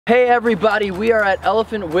Hey everybody, we are at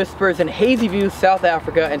Elephant Whispers in Hazyview, South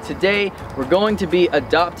Africa, and today we're going to be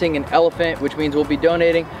adopting an elephant, which means we'll be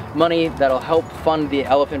donating money that'll help fund the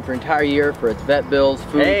elephant for an entire year for its vet bills,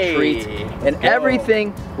 food, treats, and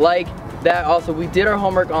everything like that. Also, we did our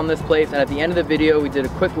homework on this place, and at the end of the video, we did a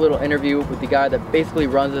quick little interview with the guy that basically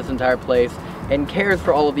runs this entire place and cares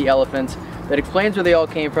for all of the elephants, that explains where they all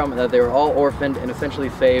came from and that they were all orphaned and essentially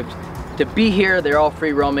saved to be here. They're all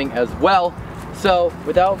free roaming as well. So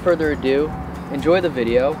without further ado, enjoy the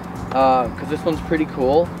video because this one's pretty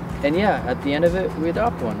cool. And yeah, at the end of it, we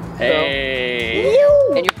adopt one. Hey!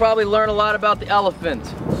 So, and you probably learn a lot about the elephant.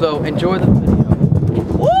 So enjoy the video.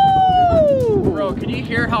 Woo! Bro, can you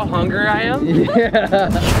hear how hungry I am? Yeah.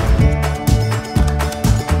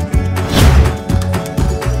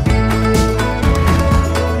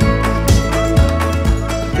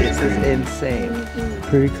 This is insane.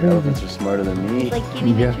 Pretty cool. Elephants are smarter than me. Like, give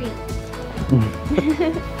me the treat.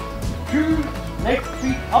 Next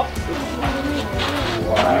feet up.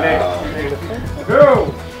 Wow.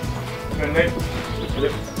 Go!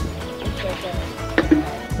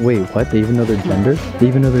 Wait, what? They even know their gender? They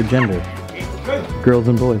even know their gender. Girls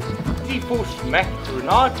and boys. Tifus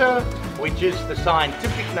macronata, which is the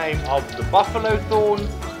scientific name of the buffalo thorn,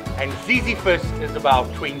 and Sisyphus is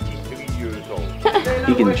about 23 years old.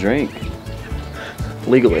 He can drink.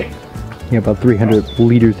 Legally. Yeah, about 300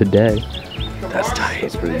 liters a day. That's tight.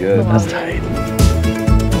 That's pretty good. That's tight.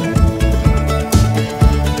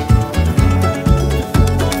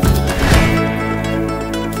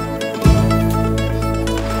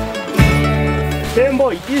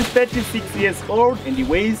 Tembo is 36 years old and he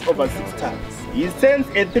weighs over 6 tons. He stands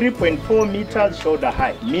at 3.4 meters shoulder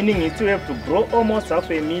height, meaning he still have to grow almost half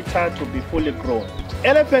a meter to be fully grown.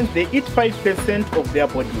 Elephants, they eat 5% of their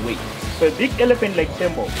body weight. So a big elephant like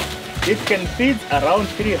Tembo, it can feed around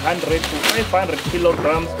 300 to 500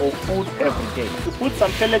 kilograms of food every day. You put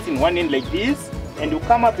some pellets in one end like this, and you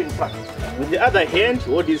come up in front. With the other hand,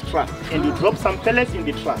 you hold this trunk, and you drop some pellets in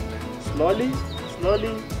the trunk. Slowly,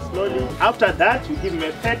 slowly, slowly. After that, you give him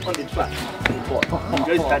a pat on the trunk.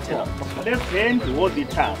 Enjoy starting up. Left hand, you hold the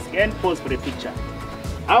task, and pose for the picture.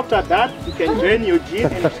 After that, you can join your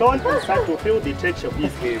gin and Sean and start to feel the texture of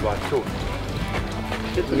this game on Sean.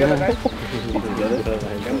 Get together, guys. Get together.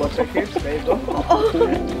 Remember, check it. There you go.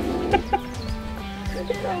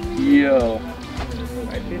 Yo.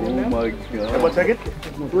 Oh my god. Remember, check it.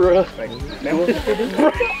 Bruh.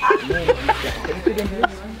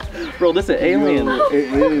 Bro, this is an alien. It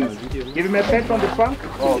is. Give him a pat on the trunk.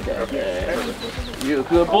 Okay. You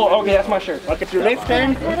good boy? Okay, that's my shirt. Okay, to your left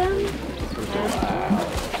hand.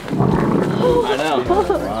 I know.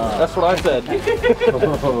 Wow. That's what I said. Good,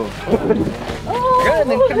 and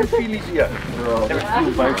then come and feel it here.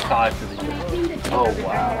 Everything's very tied to the Oh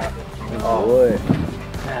wow. Oh boy.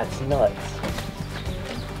 That's nuts.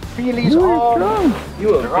 Feelies on.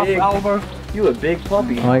 You a big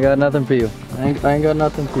puppy. I got nothing for you. I ain't got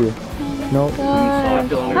nothing for you. Nope.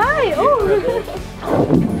 Hi! Oh!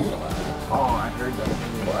 Oh, I heard that.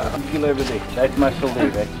 Wow. You feel everything. That's my shoulder,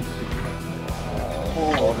 right?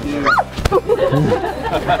 Oh, dude.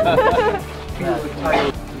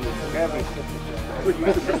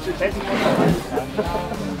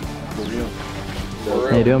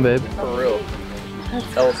 How you doing, babe? For real.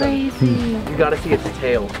 That's crazy. You gotta see its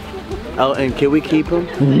tail. Oh, and can we keep him?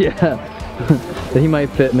 Yeah. He might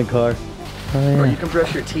fit in the car. Oh, Or yeah. you can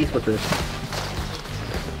brush your teeth with this.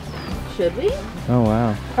 Should we? Oh,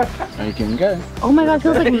 wow. Now you can go. Oh my god, it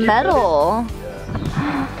feels like metal.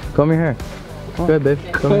 Comb your hair. Go ahead, babe.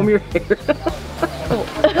 Comb your hair.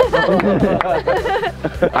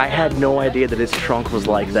 I had no idea that his trunk was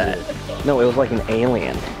like that. No, it was like an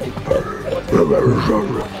alien.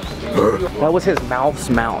 That was his mouth's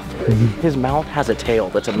mouth. His mouth has a tail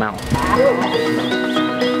that's a mouth.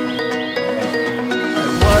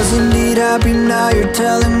 Was indeed happy, now you're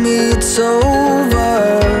telling me it's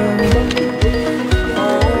over.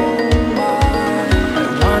 I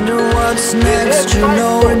wonder what's next, you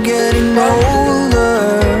know we're getting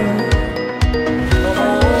older.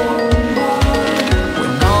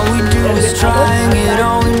 When all we do is trying, it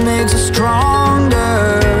only makes us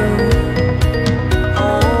stronger.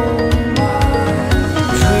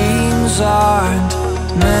 Dreams aren't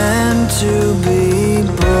meant to be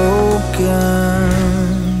broken.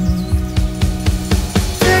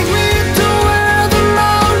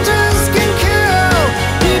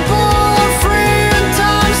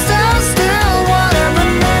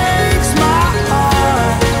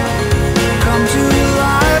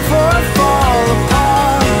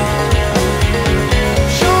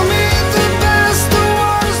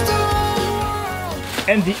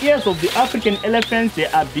 And the ears of the African elephants, they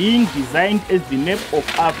are being designed as the map of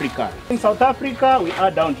Africa. In South Africa, we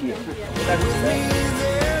are down here.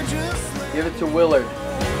 Give it to Willard.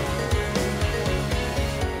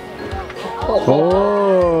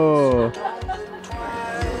 Oh.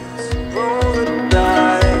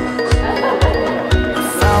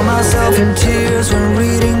 Found myself in tears when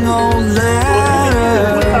reading old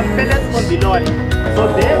letters. On the lower lip. So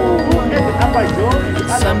there, look at the upper jaw. The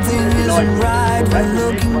other Something on the lower isn't lip. right when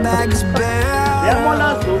looking back is Their bare.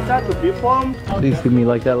 molars will start to be formed. Please feed me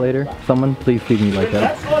like that later. Someone, please feed me like that.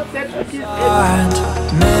 That's what set the kids Aren't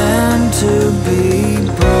meant to be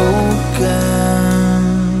broken.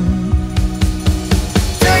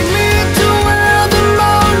 Take me to where the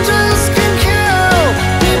mountains can kill.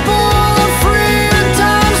 People are free and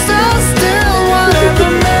time stands still. Whatever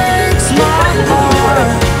makes my heart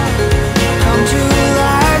come to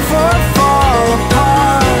life or fall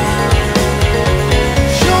apart.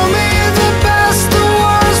 Show me the best, the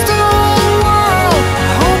worst of the world.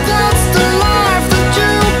 Hope that's the life that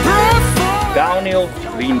you prefer. downhill,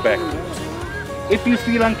 lean back. If you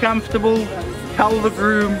feel uncomfortable, tell the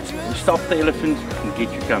groom to stop the elephant and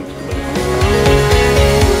get you comfortable.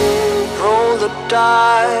 Roll the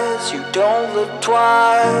dice, you don't live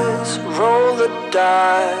twice. Roll the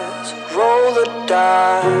dice, roll the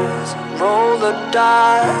dice, roll the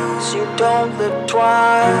dice, you don't live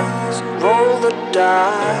twice. Roll the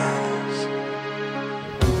dice.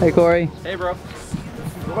 Hey, Corey. Hey, bro.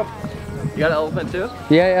 You got an elephant too?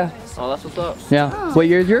 Yeah. Oh, that's what's up. Yeah. What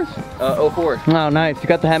year is yours? 04. Oh, nice. You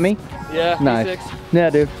got the Hemi? Yeah, Nice. V6. Yeah,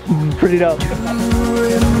 dude. Pretty dope.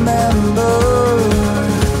 Remember.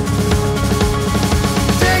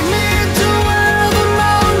 Take me to where the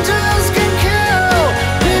mountains can kill.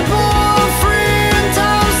 People are free and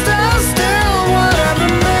time stands still. Whatever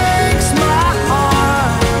makes my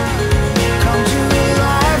heart come to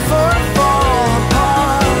life or fall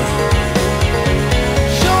apart.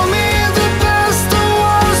 Show me the best, the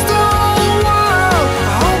worst of the world.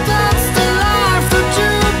 I hope that's the life that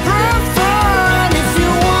you prefer. And if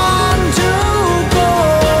you want to go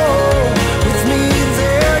with me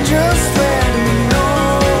there, just let me know.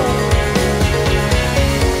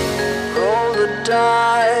 Roll the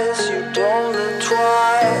dice, you don't live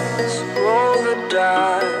twice. Roll the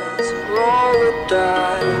dice, roll the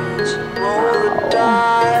dice, roll the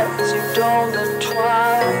dice, you don't live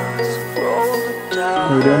twice. Roll the dice.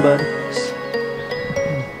 What are we doing, bud?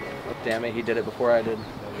 Damn it, he did it before I did.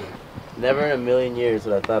 Never in a million years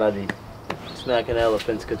would I thought I'd be smacking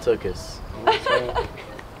elephants katukas. You know what I'm saying?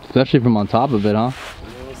 Especially from on top of it, huh? You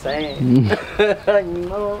know what I'm saying? You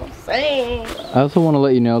know what I'm saying? I also want to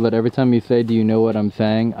let you know that every time you say, do you know what I'm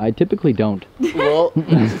saying? I typically don't. Well,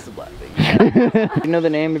 it's just a black thing. You know the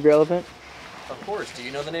name of your elephant? Of course. Do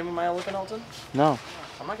you know the name of my elephant, Elton? No.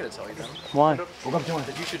 I'm not gonna tell you them. Why? That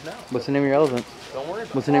you should know. What's the name of your elephant? Don't worry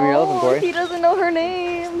about What's the name of your elephant, Corey? He doesn't know her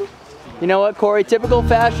name. You know what, Corey? Typical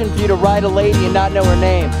fashion for you to ride a lady and not know her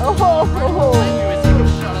name. Oh.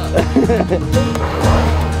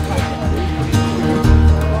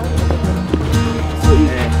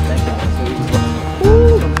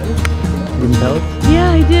 You can tell it?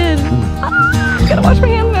 Yeah, I did. I gotta wash my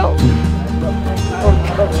hands now.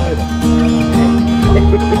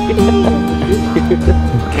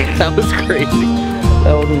 That was crazy.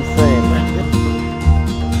 That was insane.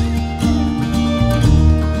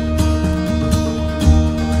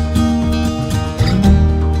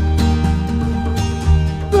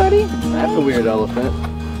 Buddy, that's a weird elephant.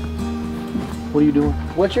 What are you doing?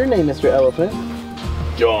 What's your name, Mr. Elephant?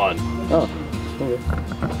 John. Oh. Okay.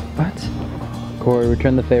 What? Corey,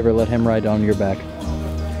 return the favor. Let him ride on your back.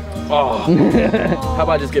 Oh. How about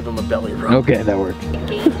I just give him a belly rub? Okay, that works.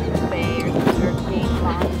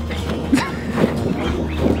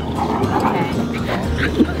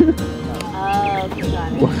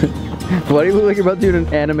 Why do you look like you're about to do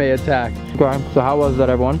an anime attack? Okay, so how was that,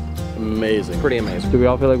 everyone? Amazing. Pretty amazing. Do we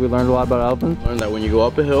all feel like we learned a lot about elephants? Learn that when you go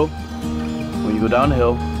up a hill, when you go down a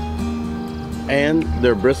hill, and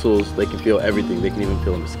their bristles, they can feel everything. They can even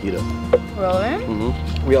feel a mosquito. Really?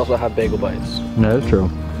 We also have bagel bites. No, that's true.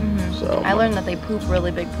 So I learned that they poop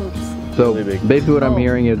really big poops. So Really big. basically what I'm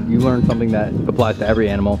hearing is you learned something that applies to every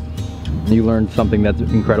animal. You learned something that's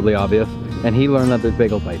incredibly obvious. And he learned that there's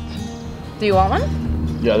bagel bites. Do you want one?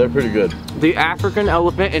 yeah, they're pretty good. The African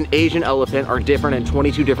elephant and Asian elephant are different in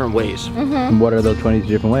 22 different ways. And what are those 22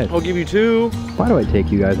 different ways? I'll give you two. Why do I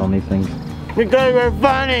take you guys on these things? Because you're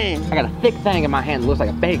funny. I got a thick thing in my hand that looks like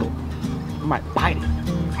a bagel. I might bite it.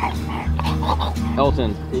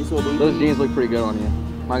 Elton, those jeans look pretty good on you.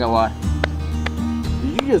 Not gonna lie.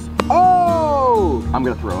 Did you just? Oh! I'm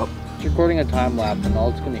gonna throw up. It's recording a time lapse, and all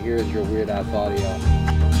it's gonna hear is your weird ass audio.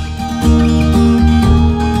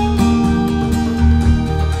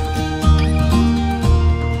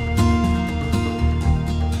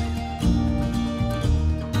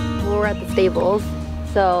 We're at the stables,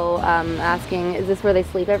 so asking, is this where they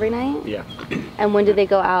sleep every night? Yeah, And when do they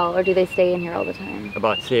go out, or do they stay in here all the time?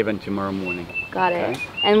 about 7 tomorrow morning. Got it.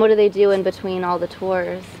 And what do they do in between all the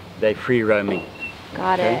tours? They're free roaming.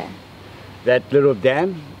 Got it. That little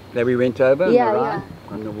dam that we went over on Yeah, the ride,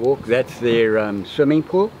 on the walk, that's their swimming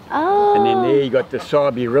pool. Oh. And then there you got the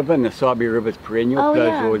Sabi River, and the Sabi River's perennial, Oh, flows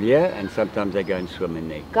yeah. all year, and sometimes they go and swim in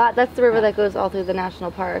there. That's the river that goes all through the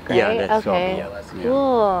national park, right? Yeah, that's okay. Sabi, yeah, that's- yeah.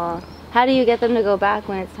 Cool. How do you get them to go back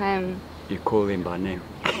when it's time? You call them by name.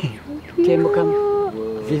 Tembo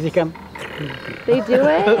come, Zizi come. They do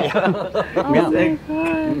it? Oh my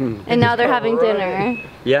God. And now they're having dinner.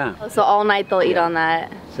 Yeah. So all night they'll eat on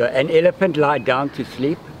that. So an elephant lie down to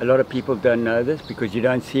sleep. A lot of people don't know this because you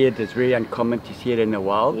don't see it. It's very uncommon to see it in the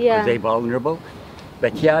wild because Yeah. they're vulnerable.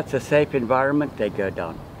 But here it's a safe environment, they go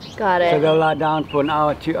down. Got So it. they'll lie down for an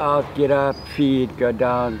hour, 2 hours, get up, feed, go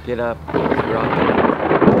down, get up, right.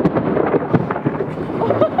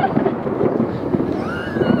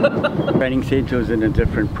 Training center is in a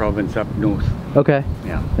different province up north. Okay.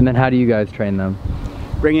 Yeah. And then how do you guys train them?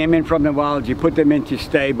 Bring them in from the wild, you put them into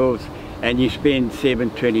stables, and you spend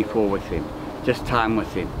 7/24 with them. Just time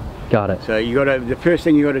with them. Got it. So you gotta, the first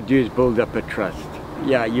thing you gotta do is build up a trust.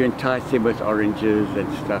 Yeah, you entice them with oranges and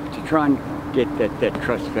stuff to try and get that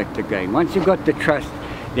trust factor going. Once you've got the trust,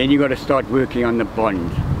 then you gotta start working on the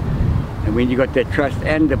bond. And when you got that trust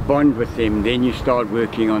and the bond with them, then you start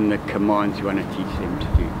working on the commands you want to teach them to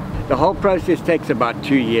do. The whole process takes about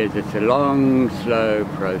 2 years. It's a long, slow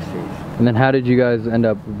process. And then how did you guys end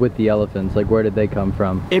up with the elephants? Like, where did they come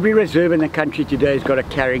from? Every reserve in the country today has got a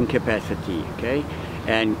carrying capacity, okay?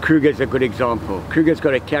 And Kruger's a good example. Kruger's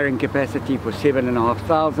got a carrying capacity for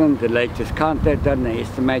 7,500. The latest count they've done, they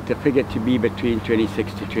estimate the figure to be between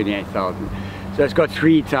 26 to 28,000. So it's got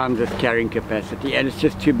 3 times its carrying capacity, and it's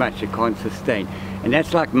just too much, it can't sustain. And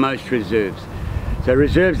that's like most reserves. So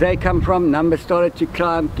reserves they come from, numbers started to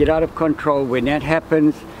climb, get out of control. When that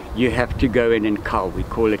happens, you have to go in and cull. We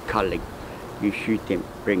call it culling. You shoot them,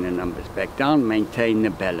 bring the numbers back down, maintain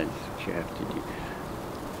the balance, which you have to do.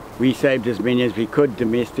 We saved as many as we could,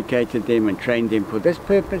 domesticated them and trained them for this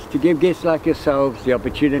purpose, to give guests like yourselves the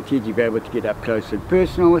opportunity to be able to get up close and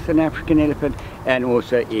personal with an African elephant and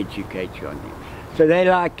also educate you on them. So they're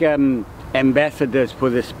like ambassadors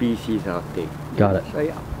for the species out there. Got it. So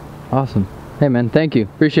yeah. Awesome. Hey man, thank you.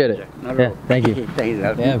 Appreciate it. Yeah, thank you. Thanks,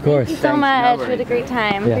 Elton. Yeah, of course. So much. We had a great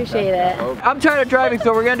time. Yeah. Appreciate it. I'm tired of driving,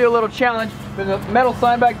 so we're gonna do a little challenge. There's a metal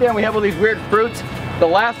sign back there, and we have all these weird fruits. The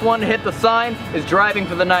last one to hit the sign is driving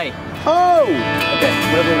for the night. Oh! Okay,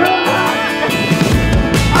 what do we got?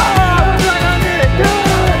 Oh, it's right under it! Do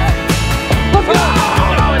it! Let's go!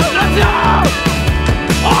 Let's go!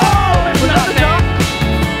 Oh, it's nothing!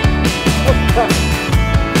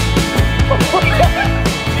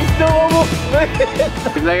 She's still almost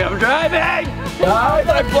He's like, I'm driving! Guys,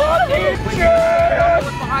 I bought the insurance!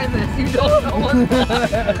 What's behind this? You don't know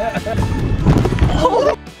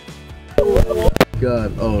what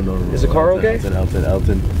God, oh no. Is the car okay?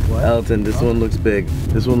 Elton. What? Elton, this one looks big.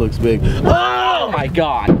 This one looks big. Oh my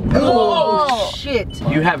God. Oh, shit!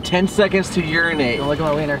 You have 10 seconds to urinate. Don't look at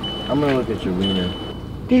my wiener. I'm gonna look at your wiener.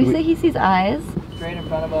 Did you say he sees eyes? Straight in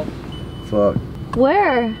front of us. Fuck.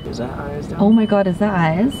 Where? Is that eyes down? Oh my God, is that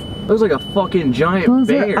eyes? Looks like a fucking giant Those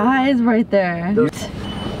bear. are eyes right there. Those-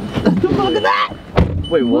 Look at that!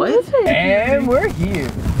 Wait, what? What is it? And we're here.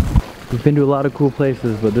 We've been to a lot of cool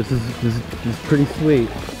places, but this is pretty sweet.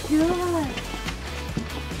 God.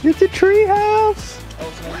 It's a tree house.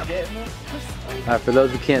 For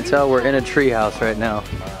those who can't tell, we're in a tree house right now.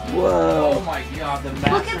 Whoa. Oh my God, the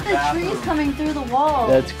master Look at the trees coming through the wall.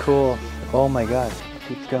 That's cool. Oh my God.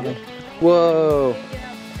 Keeps going. Whoa.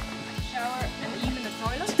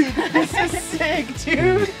 This is sick,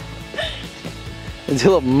 dude.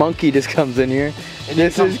 Until a monkey just comes in here.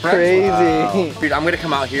 This is crazy. Wow. Dude, I'm gonna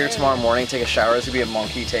come out here tomorrow morning, take a shower. There's gonna be a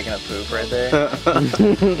monkey taking a poop right there.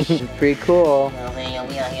 Pretty cool.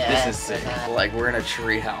 This is sick. Like, we're in a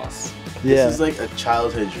tree house. Yeah. This is like a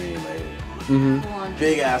childhood dream, like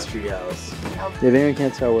big ass tree house. If anyone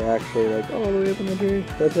can't tell, we're actually like all the way up in the tree.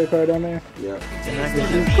 That's our car down there. Yeah.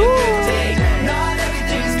 Not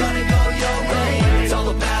everything's gonna go your way. It's all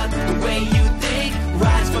about the way you think.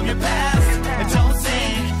 Rise from your past and don't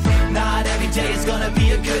sink. Not every day is gonna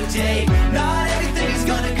be a good day.